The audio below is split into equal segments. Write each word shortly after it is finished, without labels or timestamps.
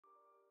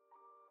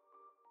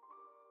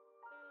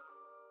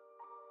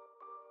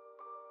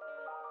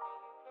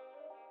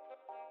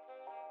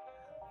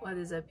What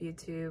is up,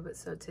 YouTube?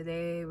 So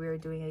today we are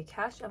doing a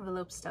cash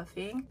envelope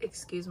stuffing.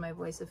 Excuse my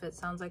voice if it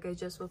sounds like I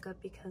just woke up,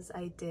 because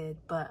I did,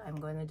 but I'm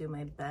going to do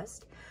my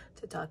best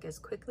to talk as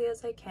quickly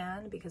as I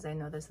can, because I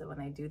notice that when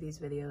I do these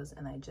videos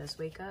and I just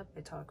wake up, I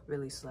talk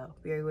really slow.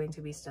 We are going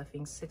to be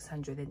stuffing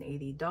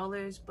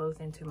 $680 both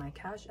into my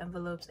cash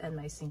envelopes and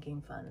my sinking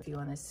fund. If you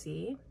want to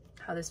see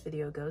how this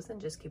video goes, then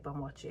just keep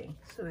on watching.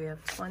 So we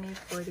have 20,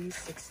 40,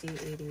 60,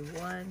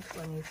 81,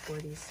 20,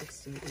 40,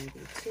 60,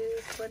 82,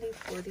 20,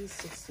 40,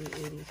 60,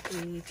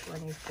 83,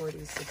 20,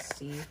 40,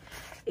 60,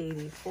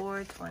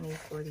 84, 20,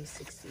 40,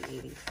 60,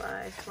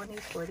 85, 20,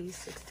 40,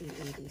 60,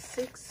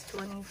 86,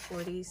 20,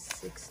 40,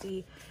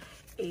 60,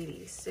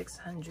 80,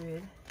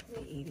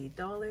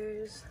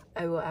 $680.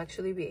 I will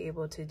actually be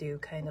able to do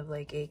kind of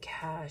like a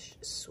cash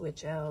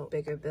switch out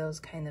bigger bills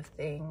kind of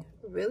thing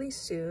really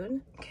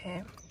soon.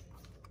 Okay.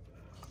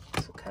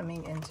 So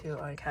coming into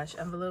our cash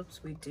envelopes,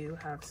 we do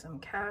have some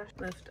cash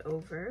left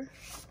over,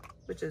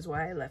 which is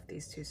why I left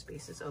these two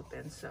spaces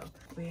open. So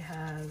we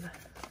have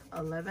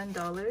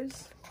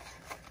 $11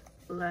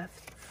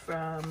 left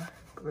from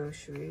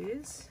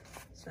groceries.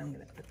 So I'm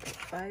gonna put the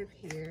 5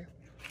 here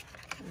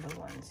and the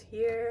 1s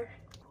here.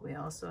 We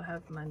also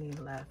have money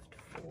left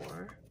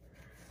for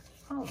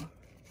home,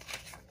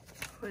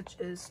 which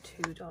is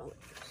 $2.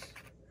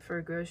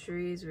 For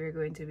groceries, we're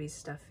going to be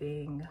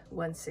stuffing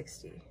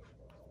 $160.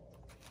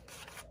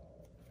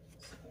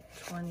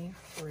 20,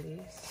 40,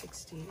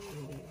 60,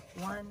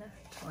 81,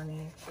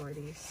 20,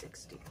 40,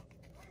 60.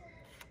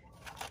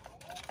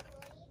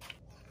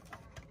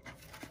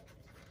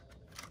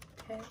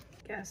 Okay,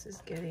 gas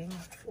is getting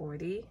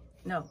 40.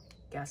 No,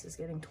 gas is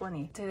getting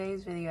 20.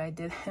 Today's video, I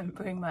didn't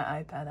bring my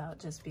iPad out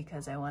just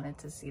because I wanted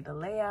to see the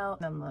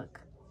layout. And look,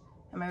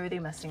 I'm already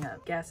messing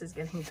up. Gas is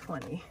getting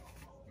 20.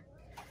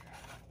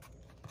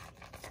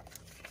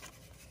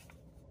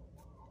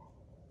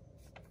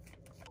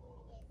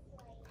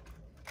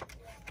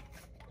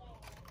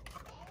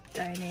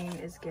 Dining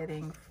is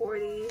getting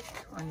 40,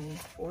 20,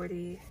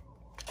 40.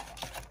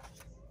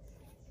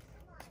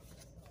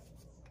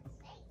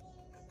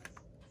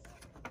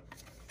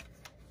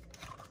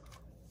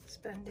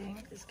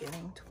 Spending is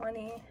getting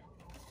 20.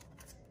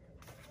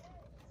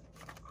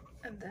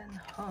 And then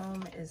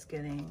home is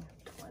getting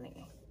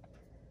 20.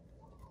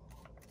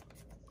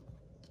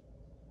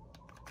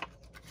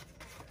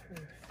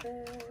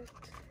 Perfect.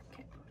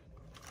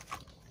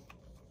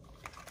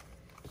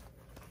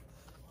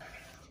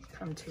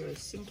 Come to your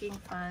sinking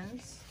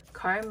funds.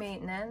 Car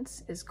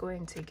maintenance is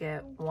going to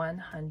get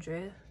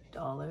 $100.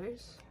 So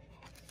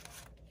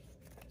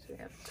we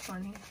have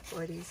 20,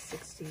 40,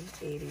 60,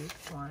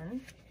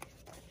 81.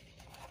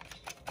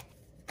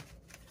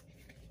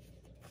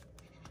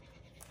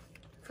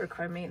 For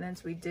car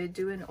maintenance, we did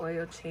do an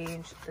oil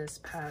change this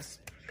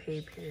past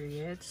pay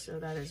period, so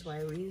that is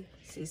why we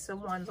see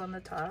some 1s on the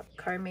top.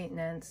 Car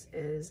maintenance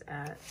is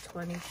at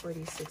 20,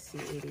 40, 60,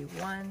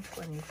 81,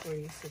 20,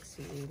 40,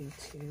 60,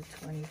 82,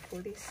 20,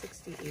 40,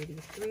 60,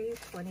 83,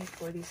 20,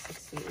 40,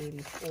 60,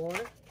 84,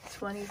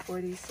 20,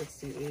 40,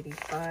 60,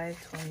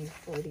 85, 20,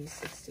 40,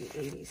 60,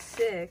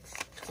 86,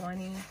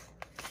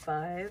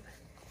 25,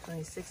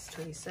 26,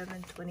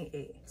 27,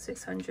 28,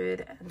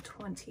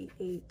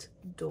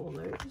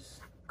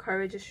 $628. Car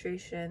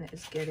registration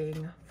is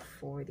getting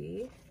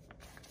 40.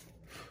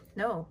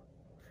 No.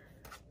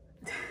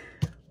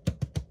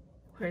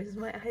 Where's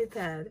my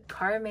iPad?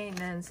 Car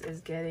maintenance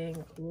is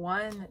getting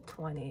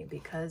 120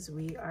 because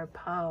we are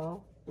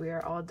POW. We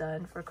are all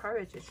done for car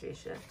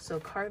registration. So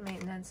car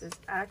maintenance is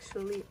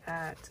actually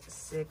at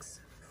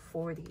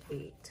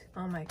 648.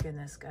 Oh my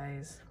goodness,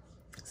 guys.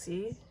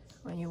 See,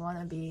 when you want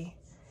to be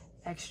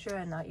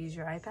extra and not use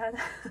your iPad.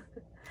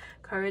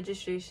 Car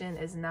registration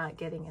is not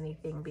getting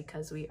anything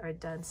because we are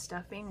done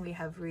stuffing. We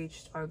have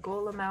reached our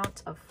goal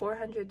amount of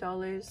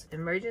 $400.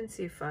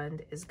 Emergency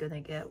fund is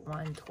gonna get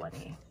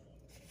 120.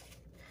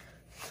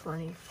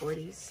 20,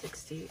 40,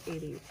 60,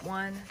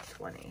 81,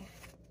 20.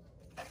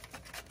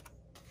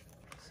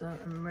 So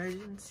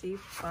emergency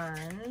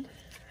fund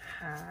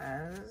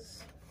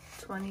has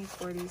 20,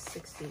 40,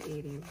 60,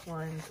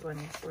 81,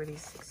 20, 40,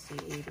 60,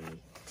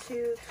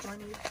 82,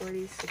 20,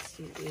 40,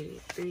 60,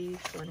 83,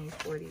 20,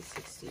 40,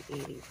 60,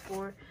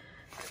 84,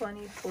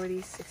 20,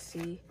 40,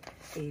 60,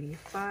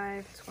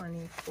 85,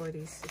 20,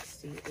 40,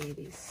 60,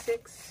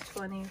 86,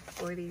 20,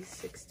 40,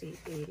 60,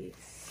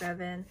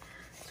 87,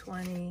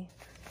 20,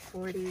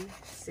 40,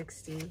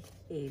 60,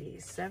 80,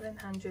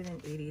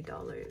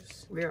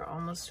 $780. We are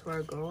almost to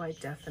our goal. I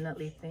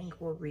definitely think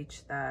we'll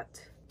reach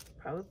that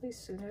probably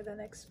sooner than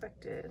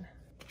expected.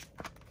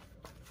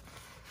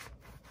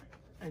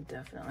 I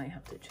definitely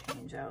have to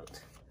change out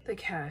the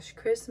cash.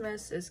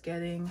 Christmas is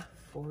getting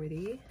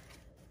 40.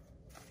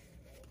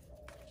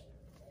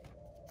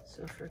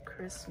 So for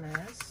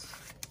Christmas,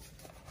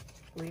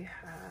 we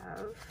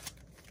have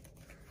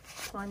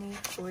 20,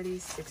 40,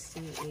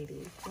 60,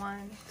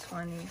 81,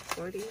 20,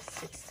 40,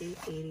 60,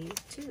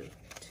 82,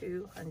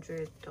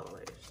 $200.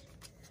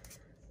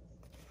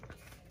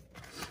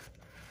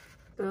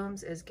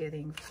 Booms is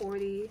getting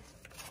 40.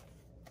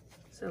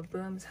 So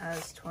Booms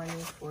has 20,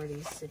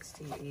 40,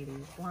 60,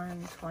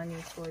 81, 20,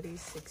 40,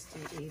 60,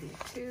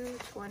 82,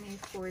 20,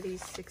 40,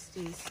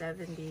 60,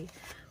 70,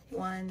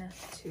 1,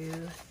 2,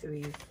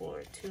 3,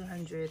 4,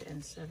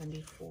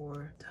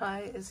 274. Ty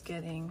is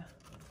getting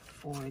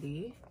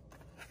 40.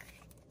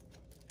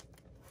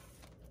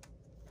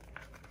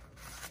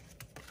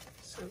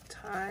 So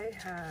Ty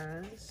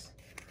has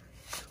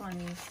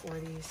 20,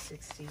 40,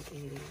 60,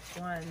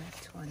 81,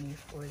 20,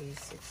 40,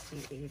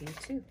 60,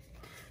 82.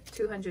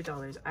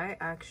 $200. I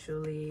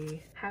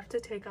actually have to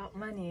take out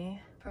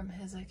money from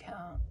his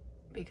account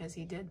because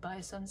he did buy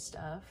some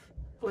stuff,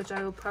 which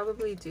I will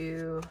probably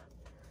do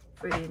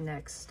for the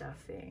next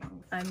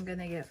stuffing. I'm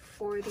gonna get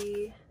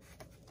 40.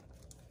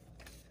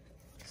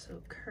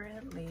 So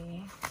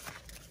currently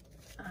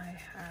I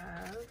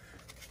have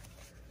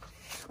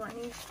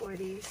 20,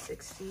 40,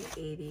 60,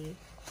 80,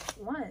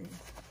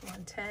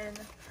 110,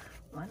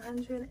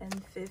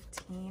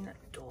 $115.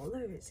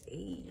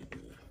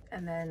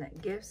 And then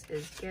Gifts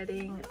is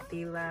getting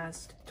the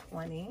last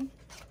 20.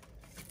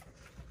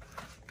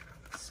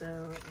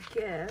 So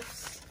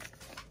Gifts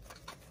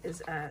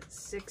is at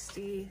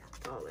 $60.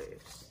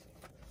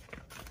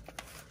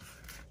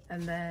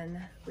 And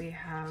then we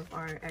have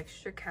our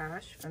extra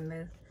cash from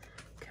the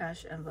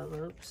cash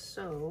envelope.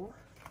 So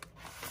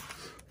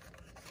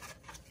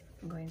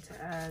I'm going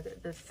to add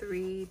the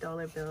 $3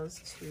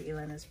 bills to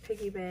Elena's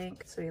piggy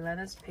bank. So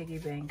Elena's piggy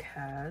bank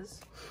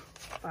has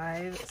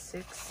 5,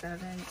 6,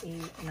 7,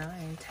 8,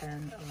 9,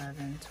 10,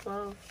 11,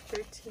 12,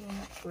 13,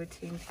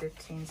 14,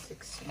 15,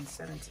 16,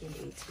 17,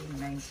 18,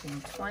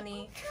 19,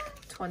 20,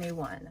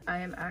 21. I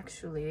am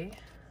actually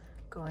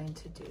going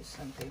to do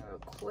something real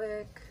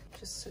quick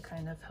just to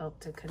kind of help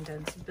to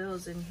condense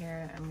bills in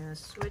here. I'm going to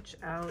switch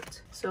out.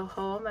 So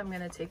home, I'm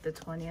going to take the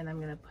 20 and I'm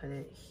going to put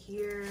it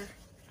here.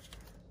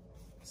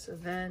 So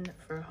then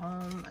for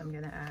home, I'm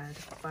gonna add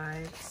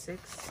 5,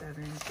 6,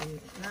 7,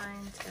 8,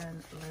 9,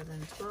 10,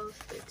 11, 12,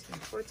 13,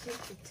 14,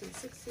 15,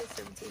 16,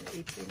 17,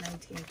 18,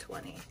 19,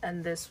 20.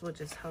 And this will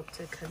just help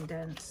to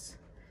condense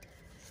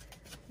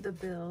the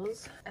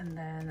bills. And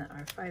then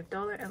our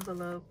 $5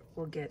 envelope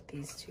will get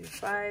these 2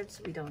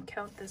 5s. We don't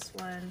count this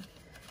one,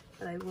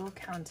 but I will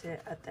count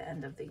it at the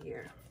end of the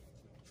year.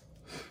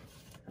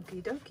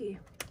 Okie dokie.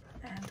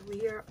 And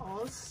we are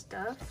all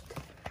stuffed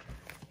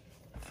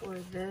for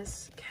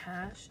this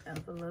cash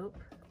envelope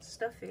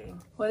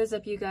stuffing. What is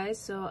up, you guys?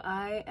 So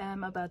I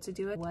am about to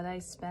do what I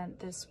spent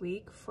this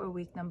week for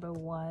week number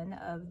 1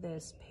 of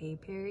this pay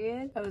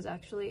period. I was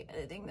actually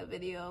editing the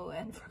video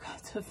and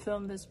forgot to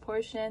film this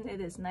portion.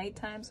 It is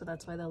nighttime, so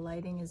that's why the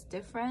lighting is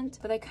different,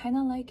 but I kind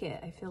of like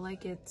it. I feel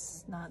like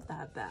it's not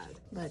that bad.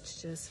 Let's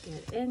just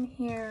get in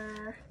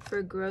here.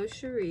 For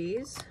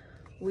groceries,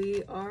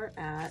 we are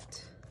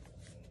at,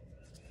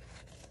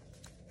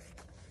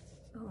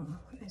 oh,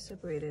 I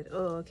separated.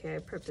 Oh, okay, I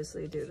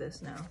purposely do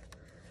this now.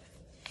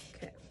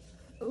 Okay.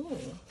 Oh,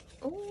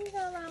 we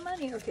got a lot of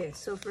money. Okay,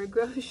 so for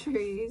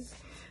groceries,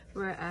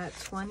 we're at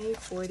 20,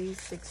 40,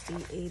 60,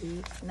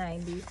 80,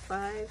 90,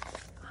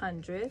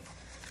 500,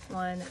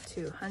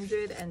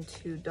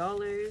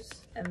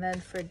 $202. And then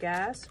for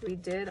gas, we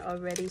did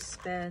already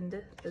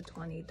spend the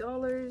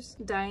 $20.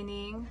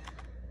 Dining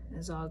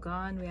is all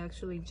gone. We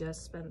actually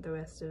just spent the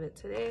rest of it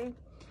today.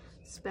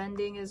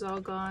 Spending is all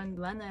gone.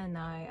 Lena and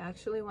I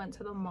actually went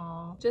to the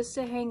mall just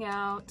to hang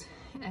out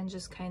and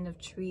just kind of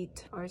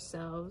treat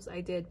ourselves.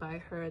 I did buy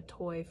her a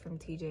toy from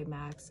TJ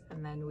Maxx,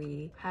 and then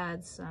we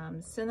had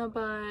some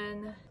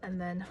Cinnabon. And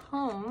then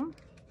home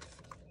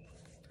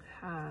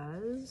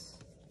has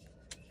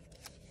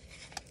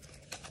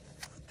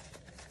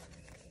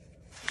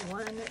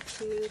 1,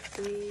 2,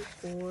 3,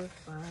 4,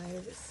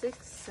 5,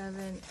 6,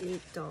 7,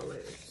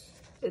 $8.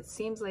 It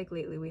seems like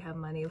lately we have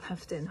money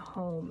left in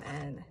home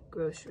and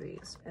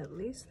groceries. At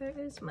least there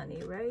is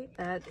money, right?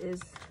 That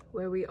is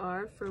where we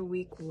are for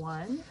week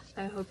 1.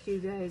 I hope you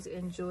guys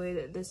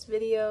enjoyed this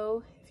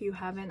video. If you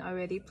haven't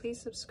already,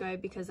 please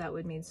subscribe because that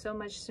would mean so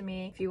much to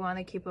me. If you want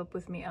to keep up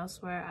with me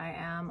elsewhere, I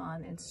am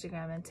on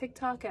Instagram and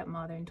TikTok at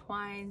Modern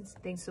Twines.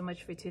 Thanks so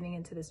much for tuning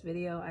into this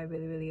video. I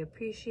really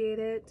appreciate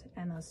it,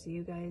 and I'll see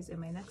you guys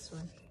in my next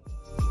one.